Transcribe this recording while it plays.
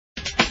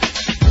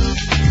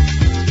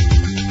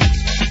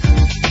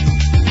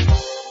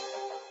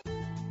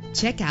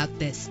Check out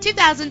this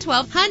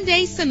 2012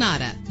 Hyundai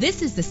Sonata.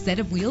 This is the set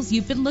of wheels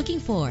you've been looking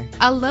for.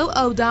 A low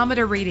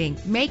odometer reading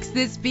makes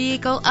this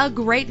vehicle a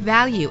great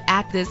value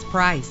at this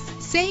price.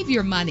 Save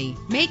your money.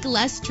 Make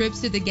less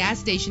trips to the gas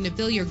station to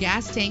fill your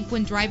gas tank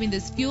when driving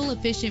this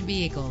fuel-efficient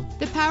vehicle.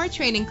 The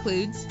powertrain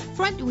includes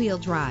front-wheel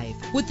drive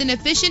with an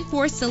efficient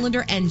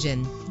 4-cylinder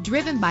engine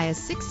driven by a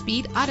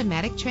 6-speed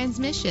automatic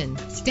transmission.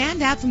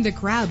 Stand out from the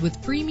crowd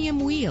with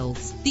premium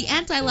wheels. The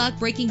anti-lock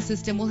braking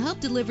system will help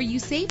deliver you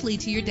safely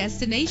to your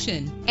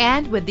destination.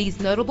 And with these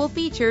notable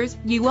features,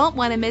 you won't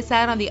want to miss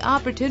out on the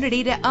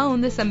opportunity to own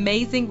this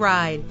amazing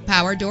ride.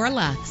 Power door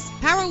locks,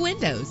 power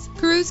windows,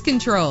 cruise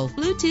control,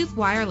 Bluetooth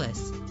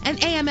wireless,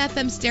 an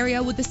AM/FM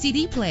stereo with a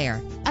CD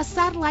player, a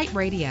satellite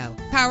radio,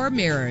 power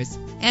mirrors.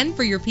 And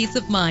for your peace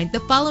of mind, the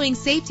following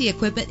safety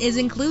equipment is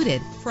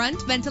included: front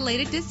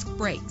ventilated disc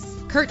brakes,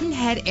 curtain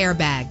head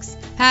airbags,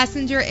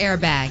 passenger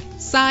airbag,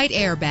 side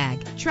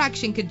airbag,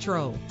 traction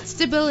control,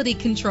 stability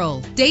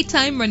control,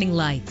 daytime running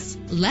lights.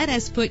 Let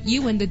us put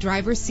you in the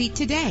driver's seat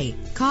today.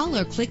 Call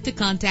or click to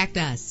contact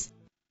us.